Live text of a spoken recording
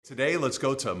Today, let's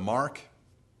go to Mark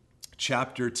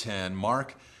chapter 10.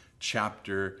 Mark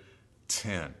chapter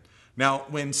 10. Now,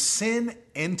 when sin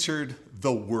entered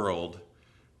the world,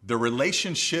 the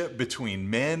relationship between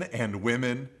men and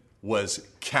women was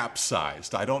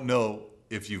capsized. I don't know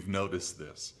if you've noticed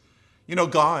this. You know,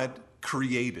 God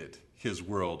created his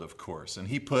world, of course, and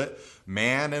he put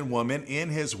man and woman in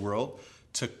his world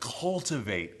to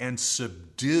cultivate and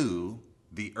subdue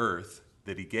the earth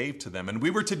that he gave to them. And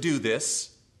we were to do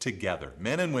this together,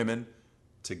 men and women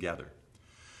together.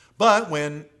 But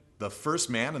when the first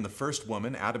man and the first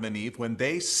woman, Adam and Eve, when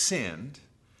they sinned,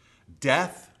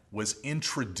 death was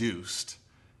introduced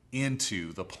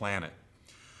into the planet.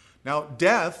 Now,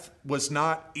 death was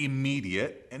not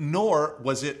immediate, nor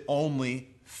was it only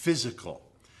physical.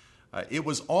 It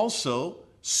was also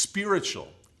spiritual,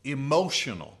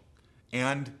 emotional,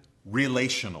 and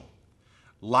relational.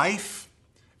 Life,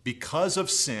 because of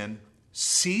sin,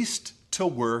 ceased to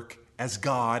work as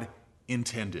God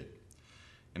intended.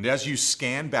 And as you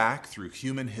scan back through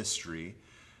human history,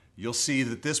 you'll see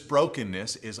that this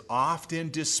brokenness is often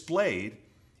displayed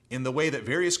in the way that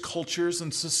various cultures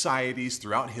and societies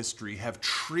throughout history have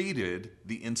treated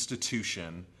the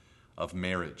institution of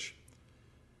marriage.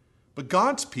 But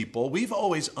God's people, we've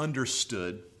always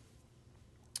understood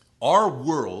our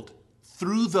world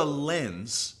through the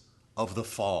lens of the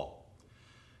fall.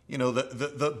 You know,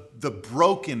 the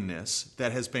brokenness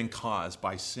that has been caused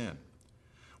by sin.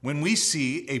 When we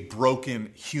see a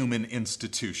broken human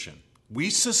institution, we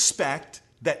suspect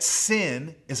that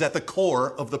sin is at the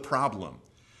core of the problem.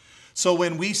 So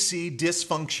when we see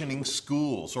dysfunctioning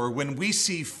schools, or when we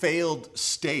see failed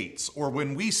states, or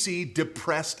when we see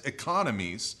depressed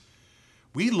economies,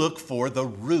 we look for the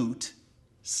root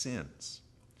sins.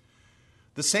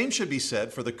 The same should be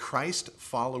said for the Christ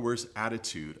followers'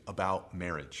 attitude about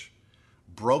marriage.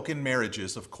 Broken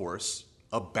marriages, of course,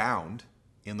 abound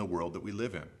in the world that we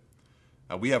live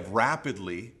in. We have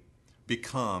rapidly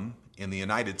become, in the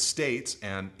United States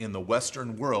and in the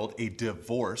Western world, a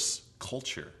divorce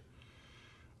culture.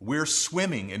 We're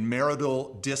swimming in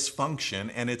marital dysfunction,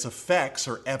 and its effects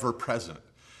are ever present.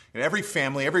 In every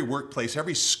family, every workplace,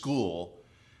 every school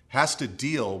has to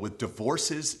deal with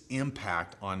divorce's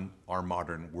impact on our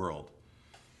modern world.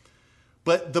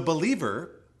 But the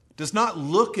believer does not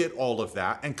look at all of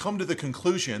that and come to the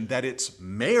conclusion that it's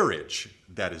marriage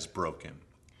that is broken.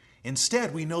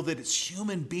 Instead, we know that it's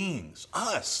human beings,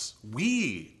 us.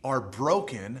 We are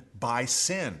broken by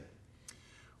sin.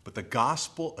 But the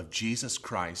gospel of Jesus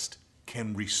Christ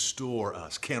can restore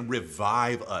us, can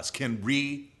revive us, can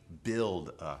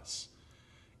rebuild us.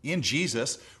 In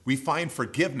Jesus, we find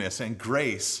forgiveness and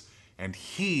grace, and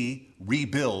he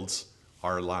rebuilds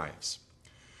our lives.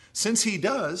 Since he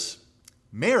does,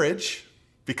 marriage,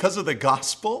 because of the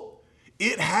gospel,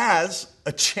 it has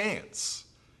a chance.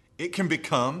 It can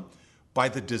become, by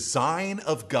the design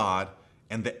of God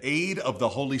and the aid of the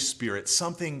Holy Spirit,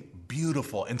 something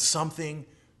beautiful and something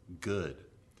good.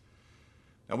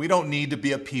 Now, we don't need to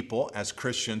be a people as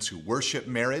Christians who worship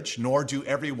marriage, nor do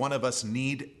every one of us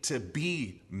need to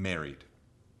be married.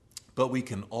 But we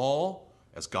can all,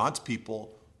 as God's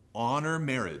people, honor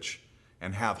marriage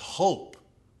and have hope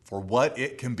for what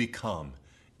it can become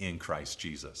in Christ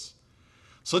Jesus.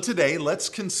 So today, let's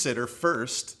consider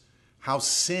first how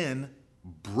sin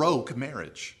broke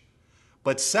marriage,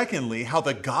 but secondly, how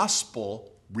the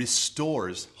gospel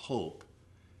restores hope.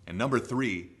 And number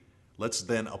three, let's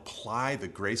then apply the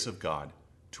grace of God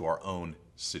to our own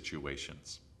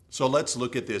situations. So let's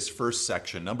look at this first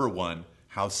section. Number one,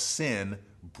 how sin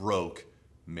broke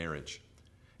marriage.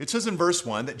 It says in verse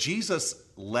 1 that Jesus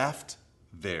left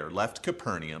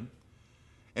Capernaum,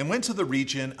 and went to the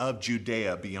region of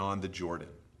Judea beyond the Jordan.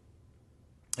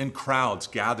 And crowds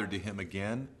gathered to him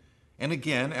again and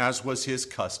again, as was his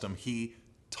custom, he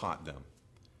taught them.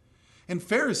 And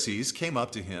Pharisees came up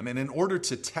to him, and in order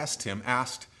to test him,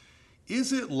 asked,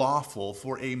 "Is it lawful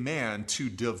for a man to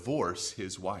divorce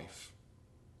his wife?"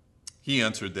 He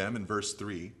answered them in verse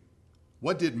 3,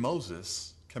 "What did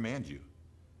Moses command you?"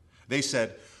 They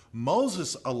said,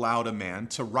 "Moses allowed a man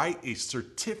to write a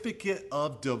certificate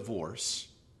of divorce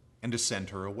and to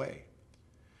send her away."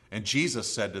 And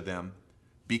Jesus said to them,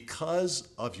 "Because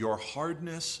of your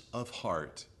hardness of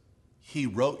heart, he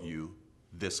wrote you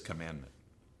this commandment."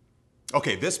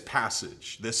 Okay, this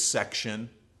passage, this section,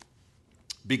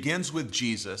 begins with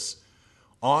Jesus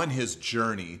on his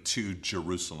journey to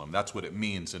Jerusalem. That's what it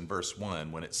means in verse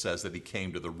 1 when it says that he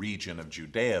came to the region of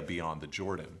Judea beyond the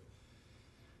Jordan.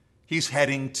 He's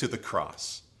heading to the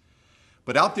cross.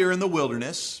 But out there in the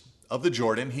wilderness of the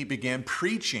Jordan, he began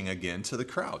preaching again to the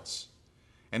crowds.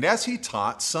 And as he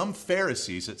taught, some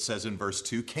Pharisees, it says in verse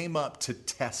 2, came up to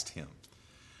test him.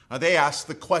 They asked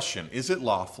the question, is it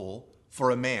lawful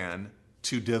for a man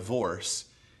to divorce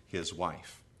his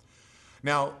wife?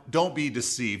 Now, don't be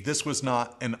deceived. This was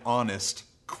not an honest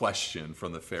question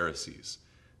from the Pharisees.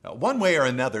 One way or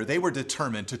another, they were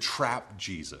determined to trap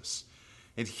Jesus.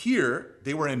 And here,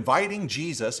 they were inviting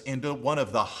Jesus into one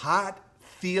of the hot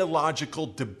theological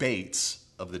debates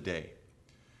of the day.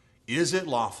 Is it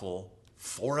lawful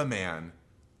for a man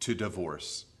to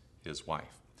divorce his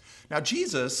wife? Now,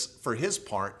 Jesus, for his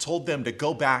part, told them to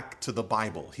go back to the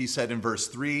Bible. He said in verse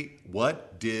 3,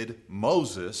 what did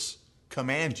Moses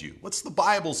command you? What's the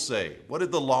Bible say? What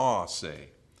did the law say?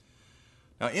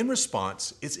 Now, in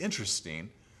response, it's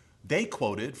interesting. They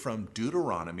quoted from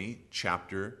Deuteronomy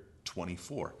chapter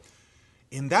 24.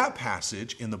 In that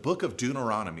passage, in the book of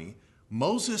Deuteronomy,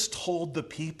 Moses told the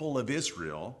people of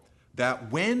Israel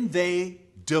that when they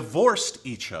divorced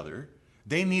each other,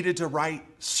 they needed to write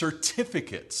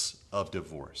certificates of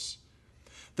divorce.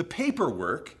 The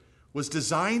paperwork was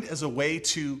designed as a way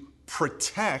to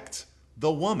protect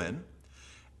the woman,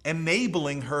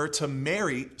 enabling her to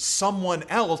marry someone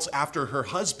else after her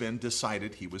husband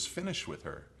decided he was finished with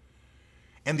her.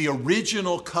 And the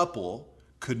original couple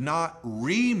could not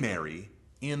remarry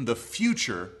in the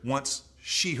future once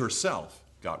she herself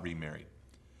got remarried.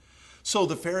 So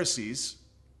the Pharisees,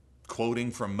 quoting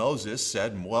from Moses,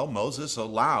 said, well, Moses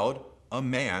allowed a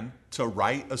man to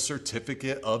write a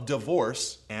certificate of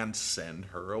divorce and send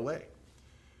her away.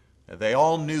 They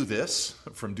all knew this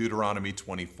from Deuteronomy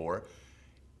 24.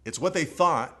 It's what they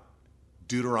thought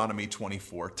Deuteronomy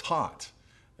 24 taught.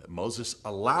 That Moses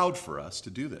allowed for us to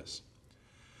do this.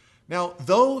 Now,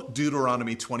 though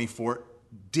Deuteronomy 24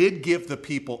 did give the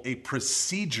people a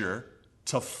procedure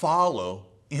to follow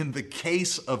in the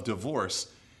case of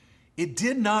divorce, it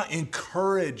did not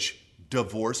encourage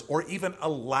divorce or even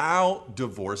allow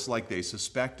divorce like they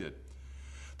suspected.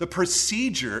 The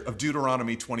procedure of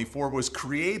Deuteronomy 24 was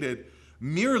created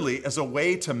merely as a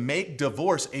way to make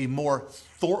divorce a more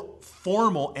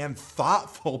formal and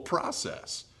thoughtful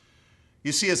process.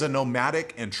 You see, as a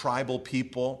nomadic and tribal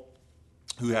people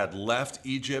who had left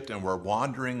Egypt and were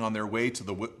wandering on their way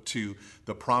to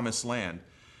the promised land,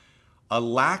 a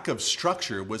lack of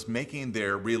structure was making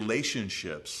their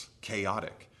relationships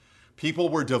chaotic. People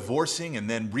were divorcing and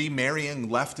then remarrying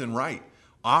left and right,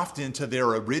 often to their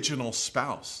original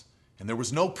spouse. And there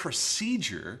was no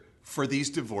procedure for these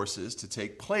divorces to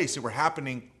take place. They were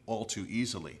happening all too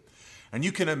easily. And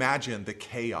you can imagine the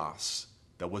chaos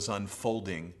that was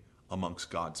unfolding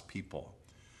amongst God's people.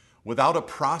 Without a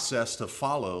process to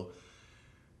follow,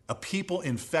 a people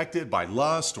infected by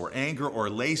lust or anger or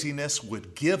laziness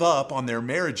would give up on their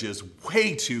marriages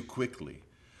way too quickly.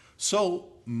 So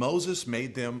Moses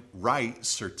made them write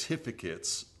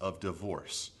certificates of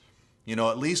divorce.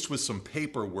 At least with some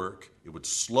paperwork, it would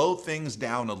slow things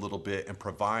down a little bit and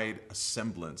provide a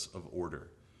semblance of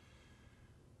order.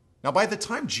 Now, by the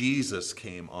time Jesus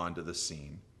came onto the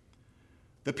scene,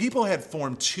 the people had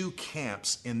formed two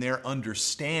camps in their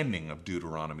understanding of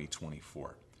Deuteronomy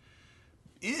 24.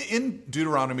 In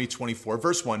Deuteronomy 24,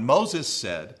 verse 1, Moses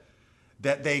said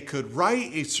that they could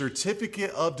write a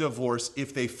certificate of divorce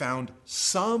if they found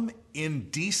some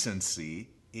indecency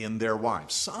in their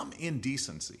wives. Some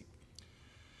indecency.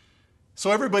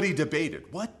 So everybody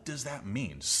debated, what does that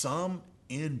mean? Some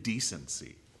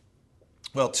indecency.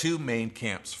 Well, two main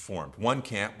camps formed. One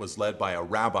camp was led by a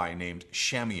rabbi named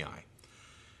Shammai.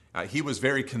 He was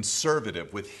very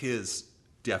conservative with his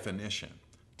definition.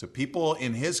 To people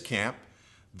in his camp,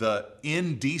 the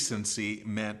indecency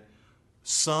meant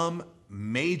some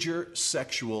major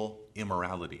sexual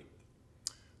immorality.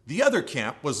 The other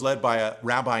camp was led by a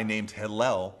rabbi named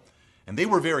Hillel, and they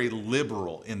were very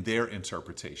liberal in their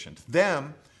interpretation. To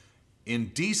them,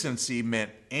 indecency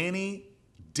meant any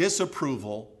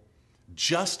disapproval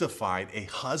justified a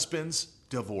husband's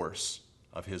divorce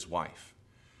of his wife.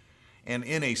 And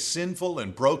in a sinful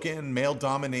and broken,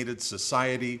 male-dominated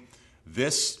society,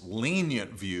 this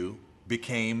lenient view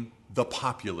became the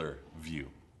popular view.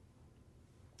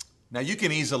 Now, you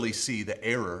can easily see the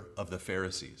error of the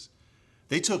Pharisees.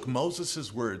 They took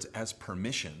Moses' words as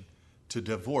permission to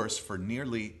divorce for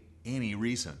nearly any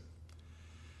reason.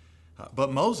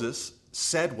 But Moses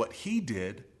said what he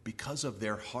did because of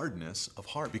their hardness of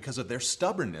heart, because of their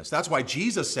stubbornness. That's why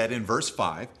Jesus said in verse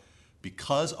 5,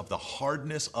 because of the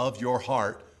hardness of your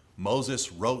heart,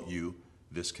 Moses wrote you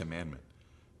this commandment.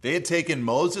 They had taken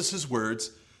Moses'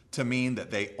 words to mean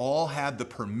that they all had the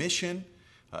permission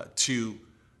to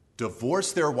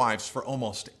divorce their wives for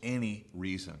almost any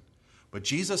reason. But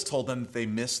Jesus told them that they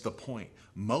missed the point.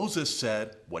 Moses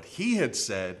said what he had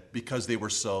said because they were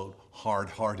so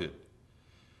hard-hearted.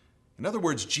 In other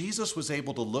words, Jesus was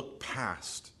able to look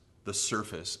past the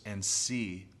surface and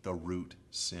see the root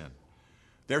sin.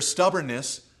 Their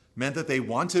stubbornness meant that they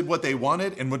wanted what they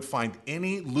wanted and would find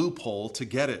any loophole to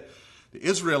get it. The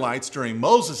Israelites during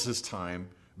Moses' time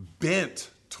bent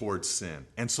towards sin,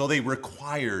 and so they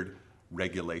required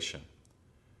regulation.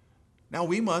 Now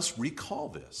we must recall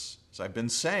this. As I've been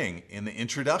saying in the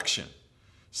introduction,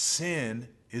 sin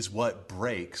is what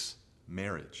breaks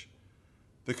marriage.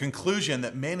 The conclusion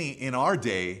that many in our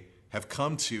day have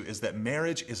come to is that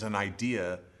marriage is an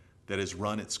idea that has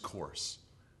run its course.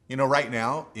 You know, right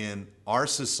now in our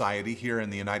society here in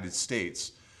the United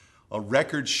States, a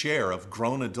record share of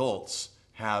grown adults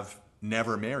have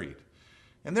never married.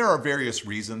 And there are various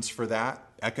reasons for that.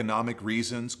 Economic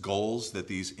reasons, goals that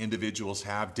these individuals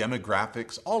have,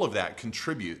 demographics, all of that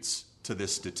contributes to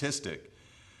this statistic.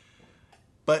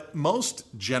 But most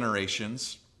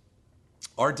generations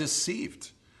are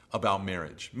deceived about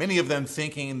marriage, many of them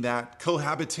thinking that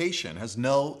cohabitation has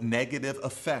no negative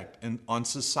effect on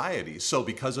society. So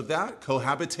because of that,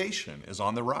 cohabitation is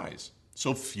on the rise.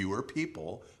 So fewer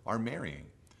people are marrying.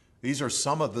 These are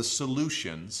some of the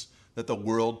solutions that the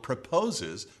world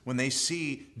proposes when they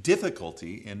see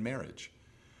difficulty in marriage.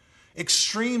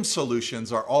 Extreme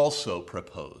solutions are also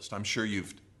proposed. I'm sure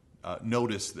you've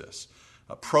noticed this.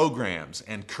 Programs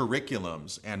and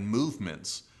curriculums and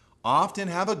movements often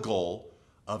have a goal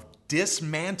of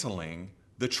dismantling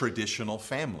the traditional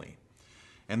family.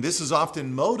 And this is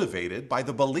often motivated by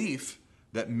the belief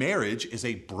that marriage is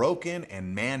a broken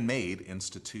and man-made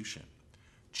institution.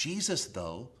 Jesus,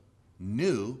 though,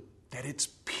 knew that it's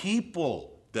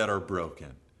people that are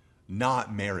broken,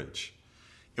 not marriage.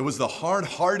 It was the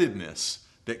hard-heartedness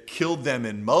that killed them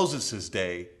in Moses'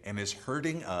 day and is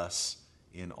hurting us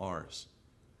in ours.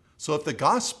 So if the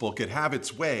gospel could have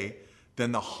its way,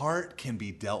 then the heart can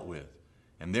be dealt with,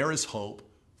 and there is hope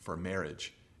for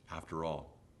marriage after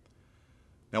all.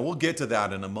 Now we'll get to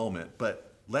that in a moment,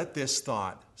 but let this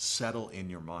thought settle in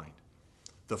your mind.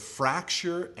 The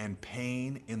fracture and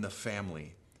pain in the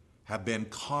family have been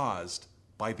caused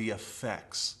by the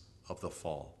effects of the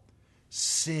fall.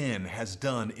 Sin has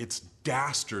done its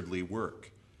dastardly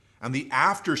work, and the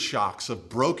aftershocks of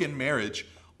broken marriage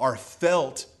are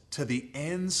felt to the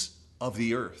ends of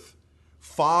the earth.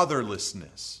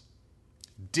 Fatherlessness,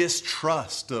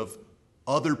 distrust of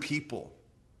other people,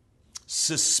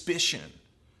 suspicion,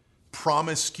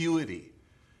 promiscuity,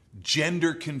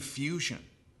 gender confusion,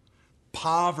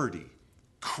 poverty,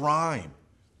 crime,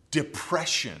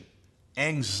 depression,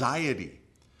 anxiety.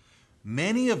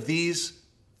 Many of these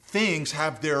things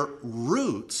have their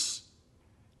roots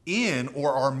in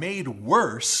or are made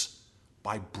worse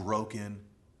by broken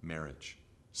marriage.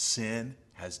 Sin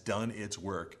has done its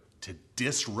work to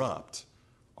disrupt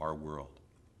our world.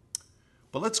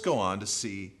 But let's go on to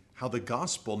see how the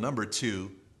gospel, number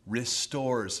 2,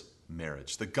 restores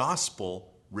marriage. The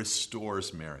gospel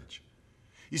restores marriage.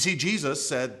 You see, Jesus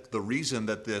said the reason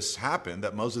that this happened,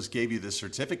 that Moses gave you this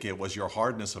certificate, was your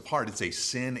hardness of heart. It's a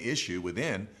sin issue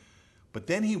within. But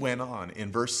then he went on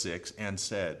in verse 6 and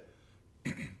said,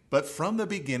 but from the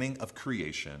beginning of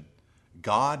creation,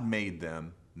 God made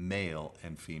them male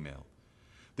and female.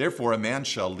 Therefore, a man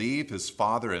shall leave his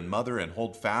father and mother and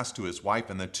hold fast to his wife,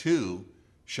 and the two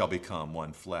shall become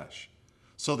one flesh.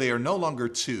 So they are no longer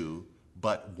two,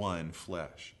 but one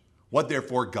flesh. What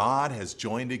therefore God has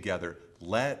joined together,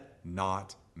 let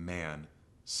not man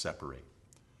separate.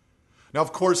 Now,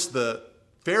 of course, the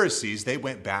Pharisees, they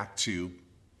went back to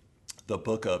the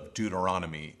book of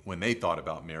Deuteronomy when they thought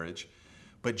about marriage.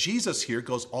 But Jesus here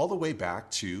goes all the way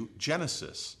back to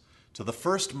Genesis, to the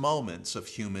first moments of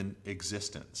human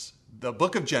existence. The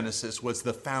book of Genesis was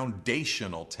the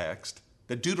foundational text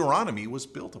that Deuteronomy was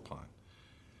built upon.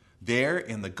 There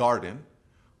in the garden,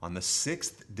 on the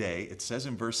 6th day, it says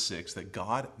in verse 6 that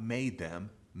God made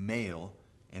them male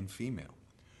and female.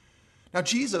 Now,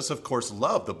 Jesus, of course,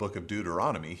 loved the book of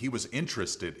Deuteronomy. He was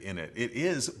interested in it. It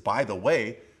is, by the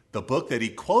way, the book that he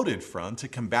quoted from to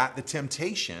combat the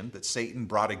temptation that Satan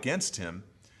brought against him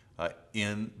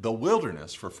in the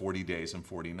wilderness for 40 days and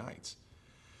 40 nights.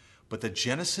 But the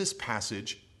Genesis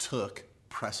passage took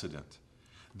precedent.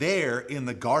 There in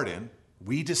the garden,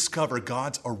 we discover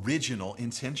God's original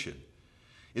intention.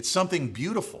 It's something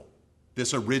beautiful,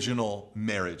 this original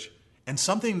marriage, and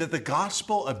something that the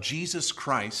gospel of Jesus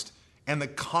Christ and the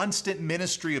constant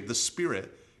ministry of the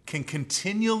Spirit can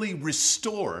continually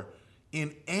restore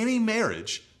in any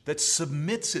marriage that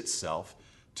submits itself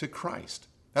to Christ.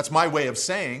 That's my way of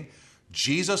saying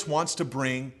Jesus wants to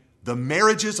bring the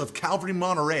marriages of Calvary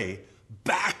Monterey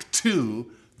back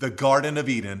to the Garden of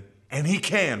Eden, and he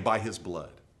can by his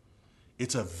blood.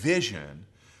 It's a vision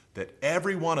that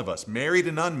every one of us, married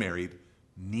and unmarried,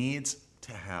 needs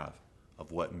to have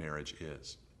of what marriage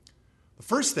is. The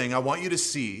first thing I want you to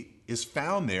see is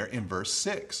found there in verse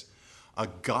 6. A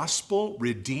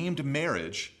gospel-redeemed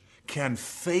marriage can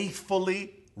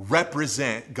faithfully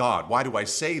represent God. Why do I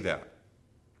say that?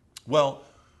 Well,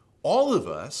 all of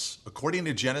us, according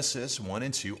to Genesis 1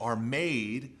 and 2, are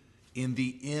made in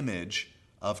the image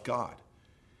of God.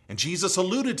 And Jesus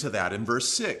alluded to that in verse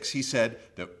 6. He said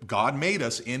that God made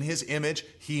us in his image.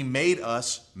 He made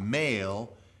us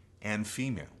male and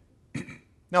female.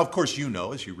 Now, of course, you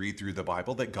know as you read through the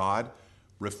Bible that God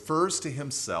refers to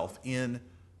himself in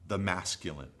the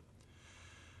masculine.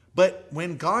 But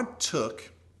when God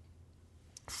took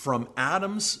from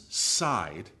Adam's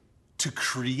side to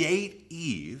create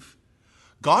Eve,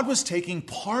 God was taking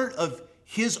part of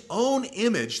his own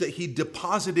image that he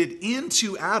deposited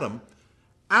into Adam,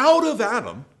 out of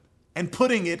Adam, and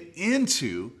putting it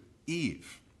into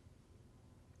Eve.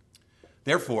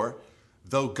 Therefore,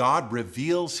 though God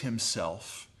reveals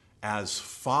himself as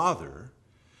Father,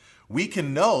 we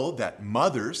can know that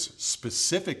mothers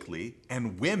specifically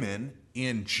and women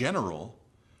in general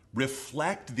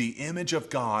reflect the image of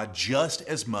God just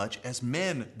as much as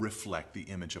men reflect the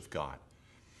image of God.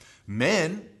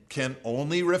 Men can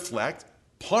only reflect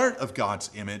part of God's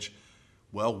image,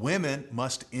 while women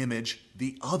must image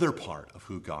the other part of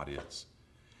who God is.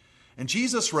 And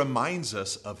Jesus reminds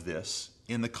us of this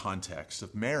in the context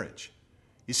of marriage.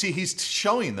 You see, he's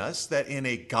showing us that in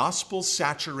a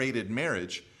gospel-saturated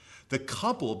marriage, the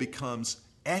couple becomes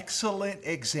excellent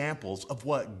examples of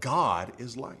what God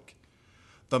is like.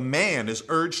 The man is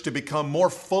urged to become more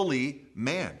fully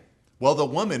man, while the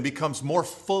woman becomes more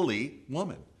fully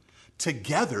woman.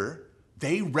 Together,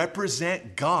 they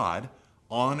represent God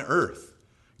on earth.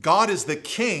 God is the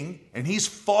king, and he's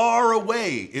far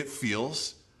away, it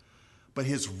feels, but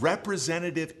his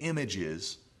representative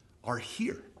images are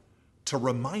here to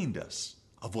remind us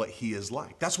of what he is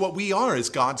like. That's what we are as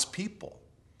God's people.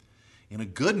 In a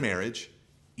good marriage,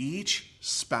 each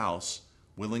spouse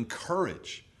will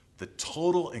encourage the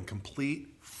total and complete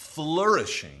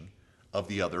flourishing of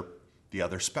the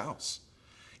other spouse.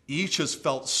 Each has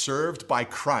felt served by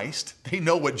Christ. They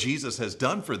know what Jesus has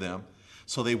done for them,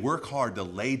 so they work hard to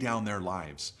lay down their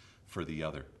lives for the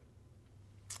other.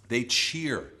 They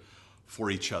cheer for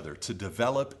each other to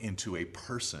develop into a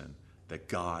person that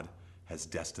God has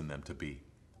destined them to be.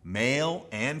 Male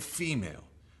and female,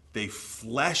 they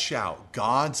flesh out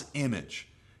God's image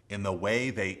in the way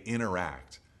they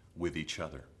interact with each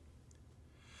other.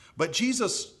 But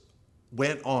Jesus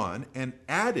went on and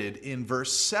added in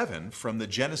verse 7 from the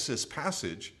Genesis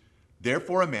passage,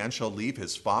 "Therefore a man shall leave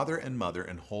his father and mother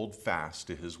and hold fast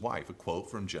to his wife," a quote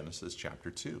from Genesis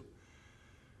chapter 2.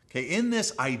 Okay, in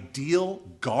this ideal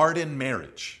garden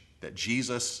marriage that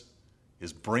Jesus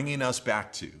is bringing us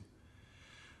back to,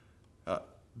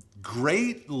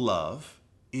 great love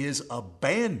is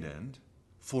abandoned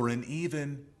for an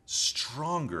even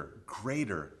stronger,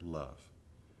 greater love.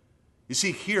 You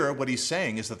see, here what he's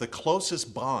saying is that the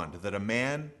closest bond that a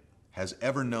man has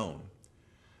ever known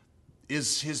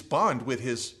is his bond with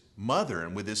his mother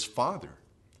and with his father.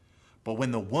 But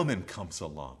when the woman comes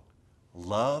along,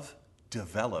 love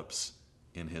develops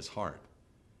in his heart.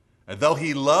 And though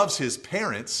he loves his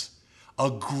parents, a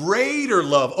greater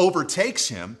love overtakes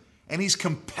him, and he's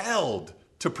compelled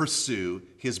to pursue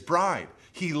his bride.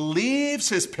 He leaves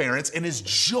his parents and is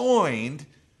joined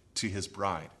to his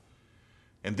bride.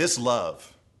 And this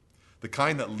love, the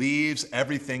kind that leaves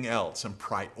everything else and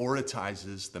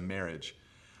prioritizes the marriage,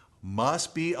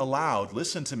 must be allowed,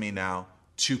 listen to me now,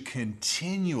 to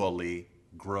continually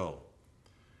grow.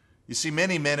 You see,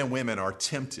 many men and women are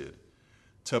tempted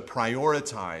to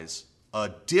prioritize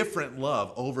a different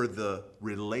love over the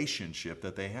relationship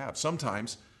that they have.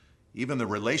 Sometimes even the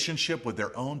relationship with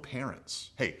their own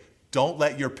parents. Hey, don't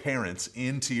let your parents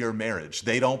into your marriage.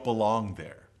 They don't belong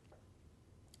there.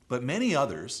 But many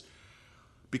others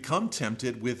become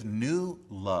tempted with new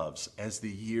loves as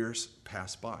the years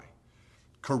pass by.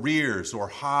 Careers or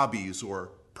hobbies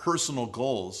or personal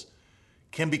goals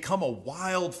can become a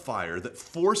wildfire that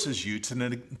forces you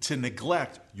to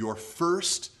neglect your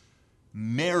first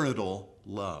marital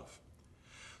love.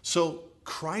 So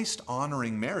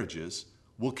Christ-honoring marriages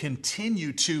will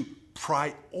continue to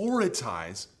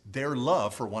prioritize their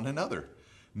love for one another,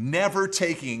 never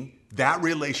taking that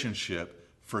relationship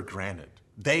for granted.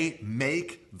 They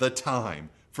make the time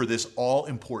for this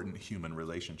all-important human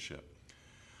relationship.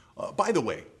 By the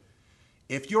way,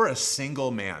 If you're a single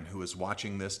man who is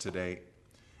watching this today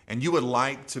and you would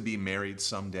like to be married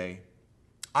someday,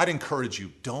 I'd encourage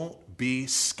you, don't be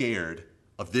scared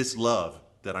of this love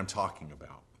that I'm talking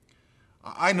about.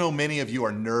 I know many of you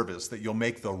are nervous that you'll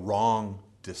make the wrong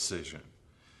decision.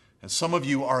 And some of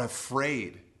you are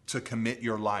afraid to commit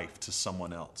your life to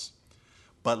someone else.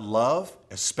 But love,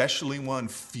 especially one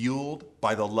fueled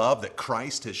by the love that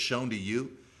Christ has shown to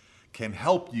you, can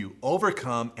help you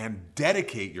overcome and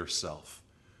dedicate yourself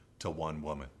to one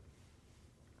woman.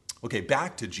 Okay,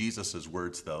 back to Jesus'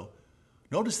 words though.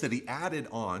 Notice that he added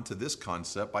on to this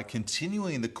concept by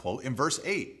continuing the quote in verse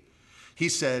 8. He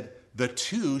said, "The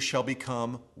two shall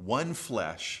become one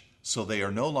flesh, so they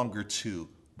are no longer two,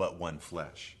 but one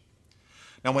flesh."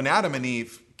 Now, when Adam and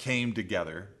Eve came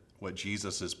together, what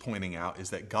Jesus is pointing out is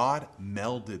that God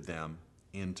melded them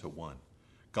into one.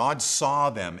 God saw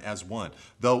them as one.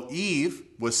 Though Eve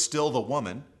was still the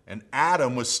woman and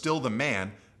Adam was still the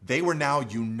man, they were now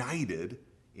united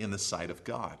in the sight of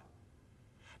God.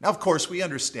 Now, of course, we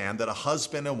understand that a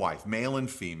husband and wife, male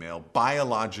and female,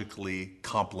 biologically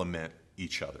complement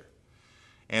each other.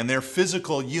 And their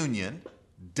physical union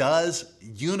does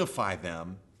unify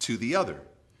them to the other.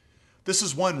 This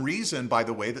is one reason, by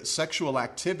the way, that sexual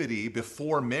activity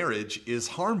before marriage is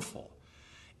harmful.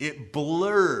 It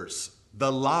blurs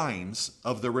the lines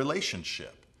of the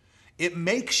relationship. It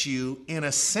makes you, in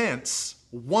a sense,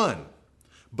 one,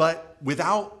 but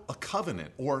without a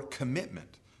covenant or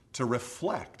commitment to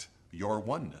reflect your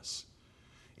oneness.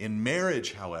 In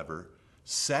marriage, however,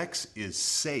 sex is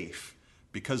safe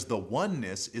because the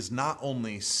oneness is not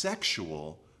only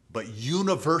sexual, but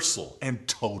universal and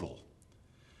total.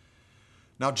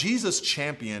 Now, Jesus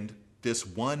championed this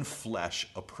one flesh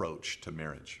approach to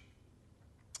marriage.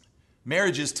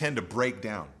 Marriages tend to break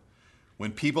down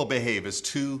when people behave as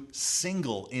two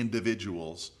single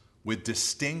individuals with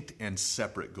distinct and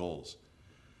separate goals.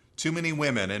 Too many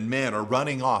women and men are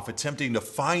running off attempting to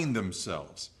find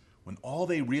themselves when all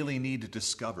they really need to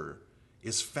discover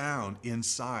is found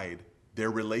inside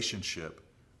their relationship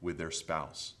with their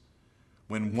spouse.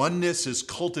 When oneness is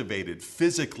cultivated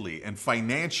physically and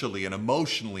financially and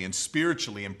emotionally and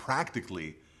spiritually and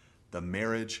practically, the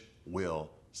marriage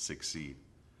will succeed.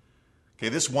 Okay,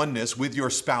 this oneness with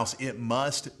your spouse, it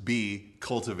must be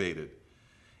cultivated.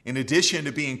 In addition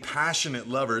to being passionate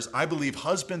lovers, I believe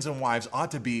husbands and wives ought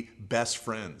to be best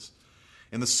friends.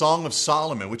 In the Song of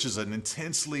Solomon, which is an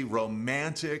intensely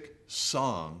romantic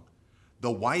song,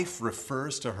 the wife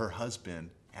refers to her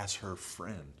husband as her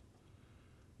friend.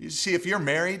 You see, if you're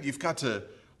married, you've got to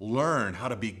learn how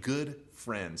to be good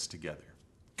friends together.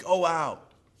 Go out,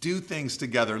 do things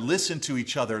together, listen to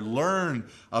each other, learn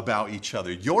about each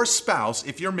other. Your spouse,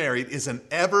 if you're married, is an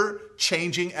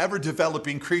ever-changing,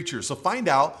 ever-developing creature. So find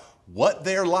out what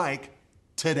they're like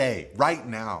today, right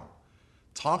now.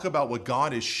 Talk about what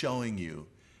God is showing you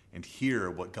and hear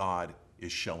what God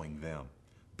is showing them.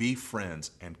 Be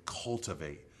friends and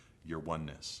cultivate your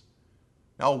oneness.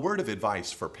 Now, a word of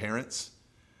advice for parents.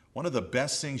 One of the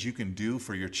best things you can do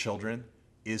for your children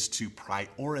is to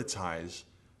prioritize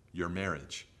your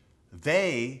marriage.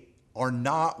 They are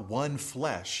not one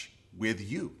flesh with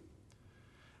you.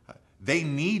 They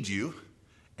need you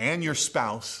and your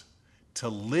spouse to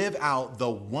live out the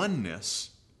oneness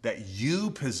that you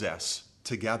possess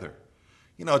together.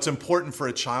 You know, it's important for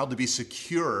a child to be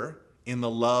secure in the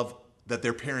love that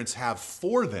their parents have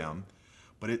for them,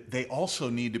 but they also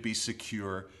need to be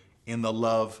secure in the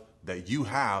love that you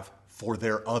have for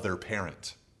their other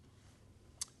parent.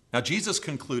 Now, Jesus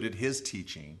concluded his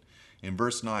teaching in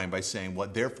verse 9 by saying,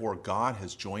 "What therefore God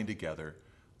has joined together,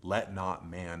 let not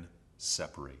man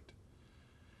separate."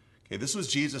 Okay, this was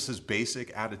Jesus'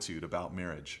 basic attitude about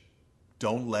marriage.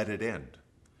 Don't let it end.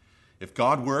 If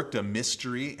God worked a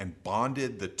mystery and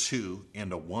bonded the two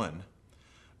into one,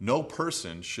 no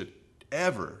person should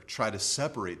ever try to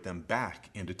separate them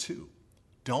back into two.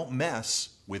 Don't mess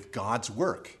with God's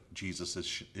work, Jesus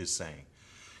is saying.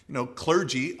 You know,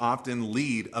 clergy often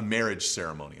lead a marriage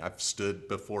ceremony. I've stood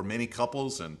before many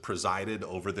couples and presided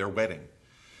over their wedding.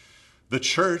 The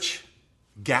church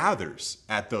gathers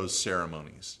at those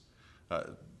ceremonies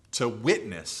to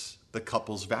witness the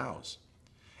couple's vows.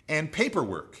 And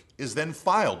paperwork is then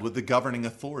filed with the governing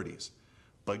authorities.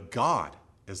 But God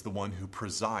is the one who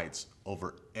presides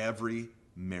over every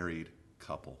married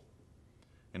couple.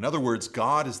 In other words,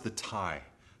 God is the tie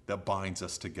that binds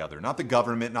us together. Not the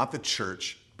government, not the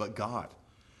church, but God.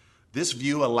 This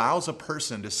view allows a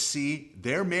person to see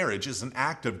their marriage as an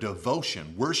act of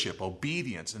devotion, worship,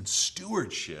 obedience, and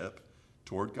stewardship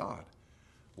toward God.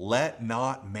 Let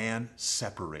not man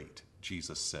separate,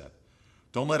 Jesus said.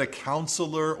 Don't let a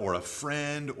counselor or a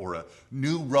friend or a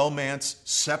new romance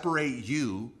separate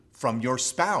you from your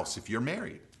spouse if you're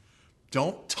married.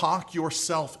 Don't talk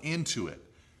yourself into it.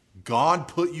 God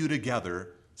put you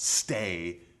together.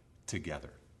 Stay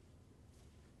together.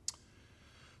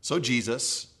 So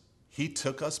Jesus, he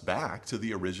took us back to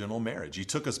the original marriage. He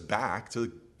took us back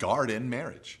to garden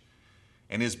marriage.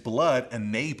 And his blood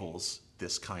enables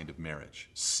this kind of marriage.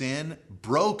 Sin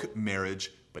broke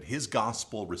marriage, but his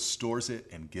gospel restores it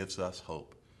and gives us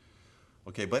hope.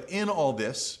 Okay, but in all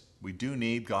this, we do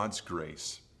need God's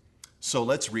grace. So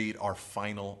let's read our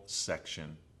final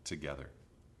section together.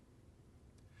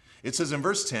 It says in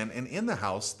verse 10, "And in the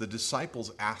house the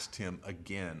disciples asked him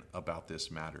again about this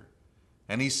matter.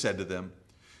 And he said to them,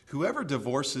 'Whoever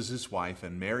divorces his wife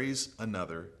and marries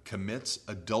another commits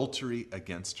adultery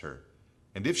against her.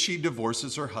 And if she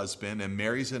divorces her husband and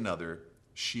marries another,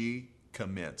 she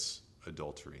commits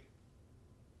adultery.'"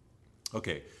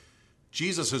 Okay,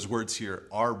 Jesus' words here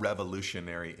are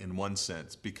revolutionary in one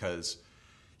sense because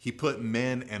he put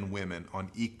men and women on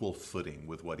equal footing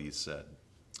with what he said.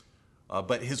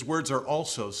 But his words are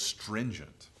also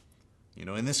stringent.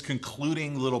 In this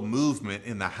concluding little movement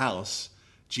in the house,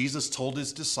 Jesus told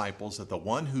his disciples that the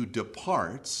one who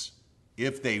departs,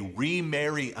 if they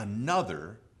remarry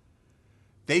another,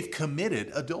 they've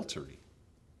committed adultery.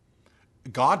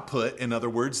 God put, in other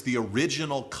words, the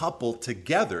original couple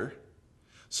together,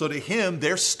 so to him,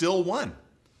 they're still one.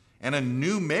 And a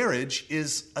new marriage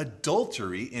is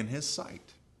adultery in his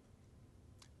sight.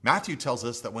 Matthew tells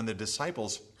us that when the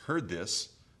disciples heard this,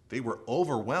 they were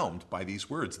overwhelmed by these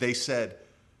words. They said,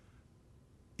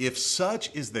 "If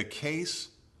such is the case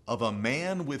of a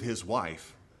man with his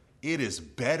wife, it is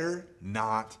better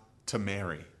not to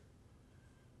marry."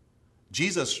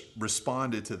 Jesus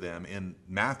responded to them in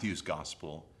Matthew's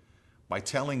gospel by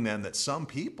telling them that some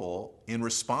people, in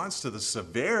response to the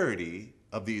severity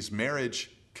of these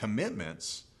marriage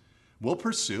commitments, will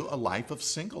pursue a life of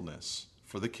singleness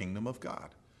for the kingdom of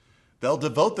God. They'll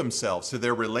devote themselves to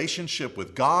their relationship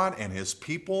with God and his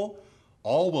people,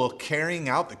 all while carrying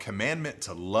out the commandment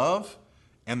to love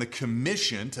and the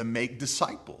commission to make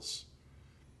disciples.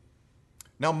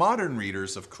 Now, modern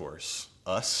readers, of course,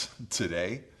 us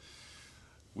today,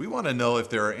 we want to know if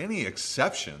there are any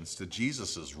exceptions to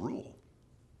Jesus' rule.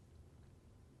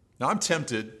 Now, I'm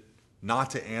tempted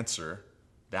not to answer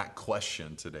that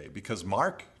question today because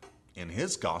Mark, in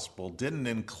his gospel, didn't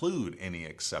include any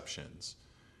exceptions.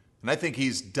 And I think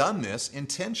he's done this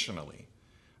intentionally.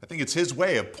 I think it's his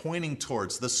way of pointing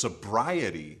towards the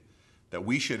sobriety that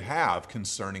we should have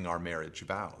concerning our marriage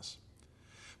vows.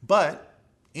 But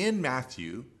in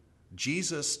Matthew,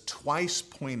 Jesus twice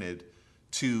pointed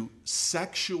to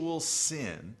sexual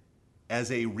sin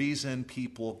as a reason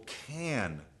people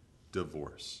can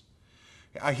divorce.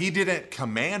 He didn't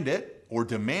command it or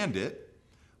demand it.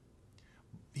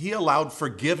 He allowed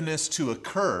forgiveness to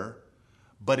occur,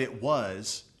 but it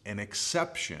was an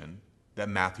exception that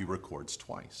Matthew records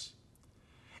twice.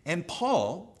 And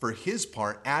Paul, for his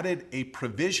part, added a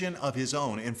provision of his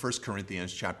own in 1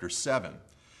 Corinthians chapter 7.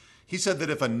 He said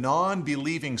that if a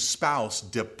non-believing spouse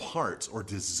departs or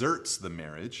deserts the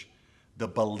marriage, the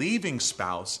believing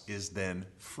spouse is then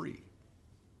free.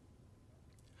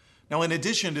 Now, in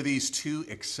addition to these two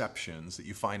exceptions that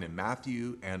you find in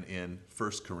Matthew and in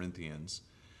 1 Corinthians,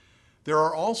 there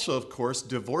are also, of course,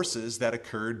 divorces that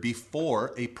occurred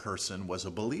before a person was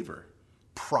a believer,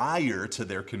 prior to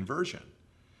their conversion.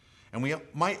 And we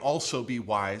might also be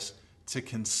wise to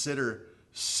consider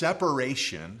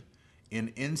separation in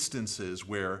instances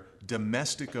where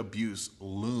domestic abuse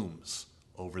looms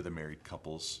over the married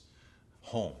couple's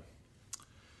home.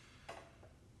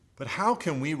 But how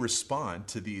can we respond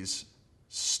to these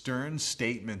stern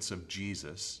statements of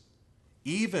Jesus,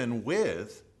 even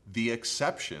with the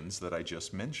exceptions that I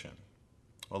just mentioned?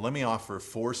 Well, let me offer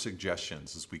 4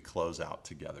 suggestions as we close out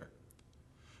together.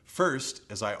 First,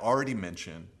 as I already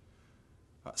mentioned,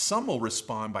 some will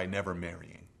respond by never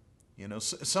marrying.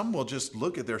 Some will just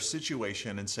look at their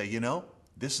situation and say,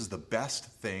 this is the best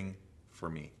thing for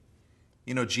me.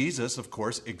 Jesus, of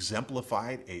course,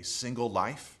 exemplified a single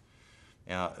life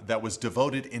that was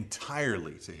devoted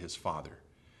entirely to his Father.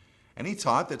 And he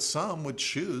taught that some would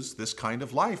choose this kind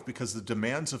of life because the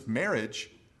demands of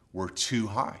marriage were too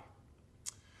high.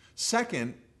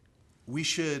 Second, we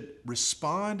should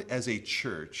respond as a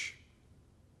church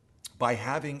by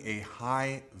having a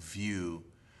high view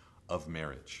of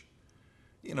marriage.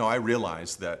 I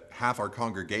realize that half our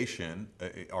congregation,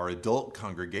 our adult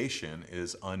congregation,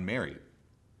 is unmarried.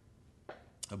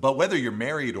 But whether you're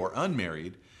married or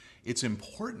unmarried, it's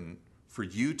important for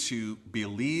you to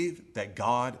believe that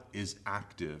God is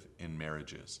active in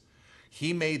marriages.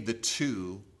 He made the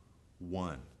two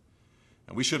one.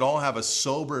 And we should all have a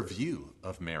sober view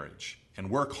of marriage and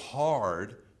work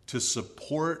hard to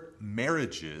support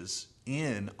marriages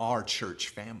in our church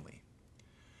family.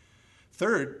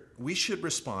 Third, we should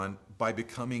respond by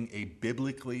becoming a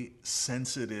biblically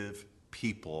sensitive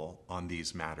people on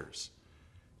these matters.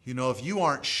 You know, if you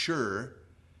aren't sure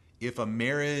if a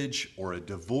marriage or a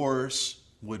divorce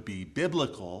would be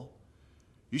biblical,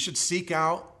 you should seek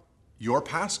out your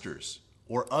pastors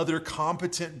or other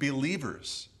competent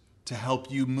believers to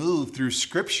help you move through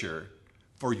Scripture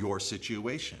for your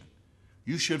situation.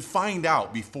 You should find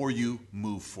out before you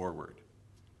move forward.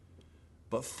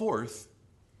 But fourth,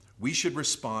 we should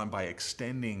respond by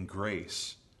extending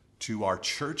grace to our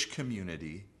church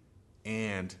community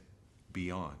and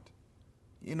beyond.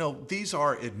 You know, these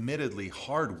are admittedly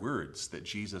hard words that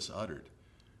Jesus uttered.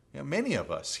 You know, many of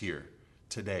us here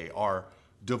today are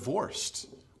divorced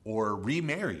or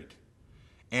remarried.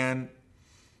 And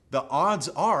the odds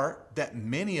are that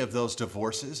many of those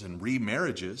divorces and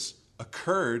remarriages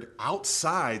occurred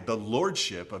outside the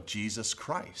lordship of Jesus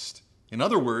Christ. In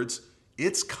other words,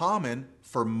 it's common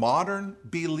for modern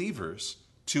believers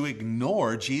to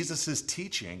ignore Jesus'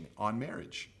 teaching on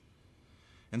marriage.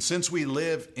 And since we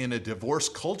live in a divorce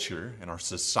culture and our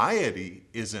society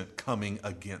isn't coming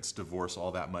against divorce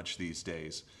all that much these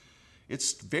days,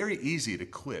 it's very easy to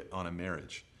quit on a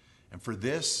marriage. And for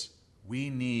this, we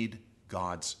need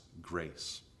God's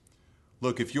grace.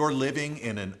 Look, if you're living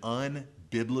in an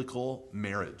unbiblical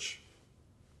marriage,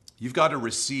 you've got to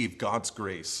receive God's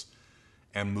grace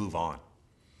and move on.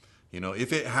 You know,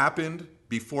 if it happened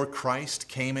before Christ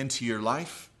came into your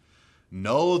life,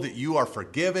 know that you are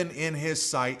forgiven in His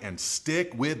sight and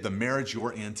stick with the marriage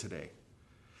you're in today.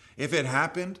 If it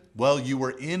happened while you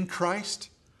were in Christ,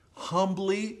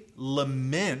 humbly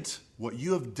lament what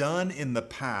you have done in the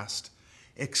past,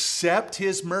 accept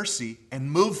His mercy,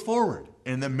 and move forward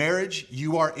in the marriage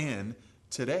you are in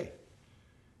today.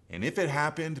 And if it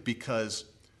happened because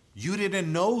you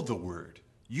didn't know the word,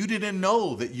 you didn't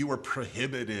know that you were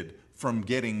prohibited from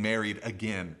getting married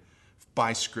again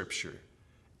by Scripture,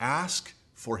 ask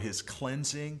for His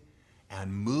cleansing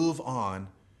and move on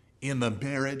in the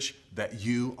marriage that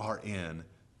you are in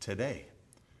today.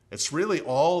 It's really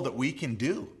all that we can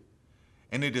do.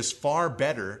 And it is far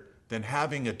better than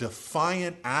having a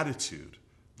defiant attitude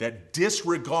that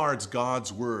disregards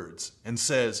God's words and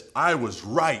says, I was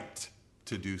right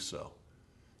to do so.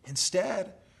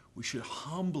 Instead, we should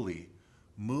humbly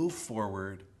move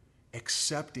forward,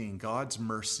 accepting God's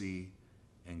mercy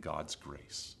and God's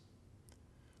grace.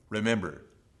 Remember,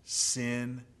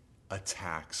 sin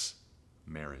attacks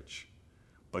marriage,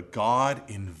 but God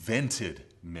invented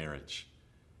marriage.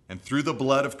 And through the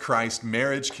blood of Christ,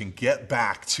 marriage can get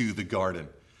back to the garden.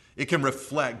 It can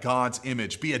reflect God's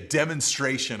image, be a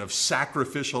demonstration of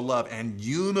sacrificial love, and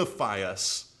unify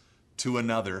us to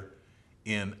another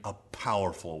in a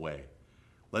powerful way.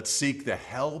 Let's seek the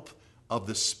help of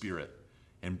the Spirit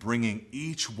in bringing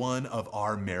each one of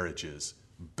our marriages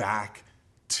back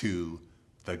to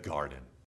the garden.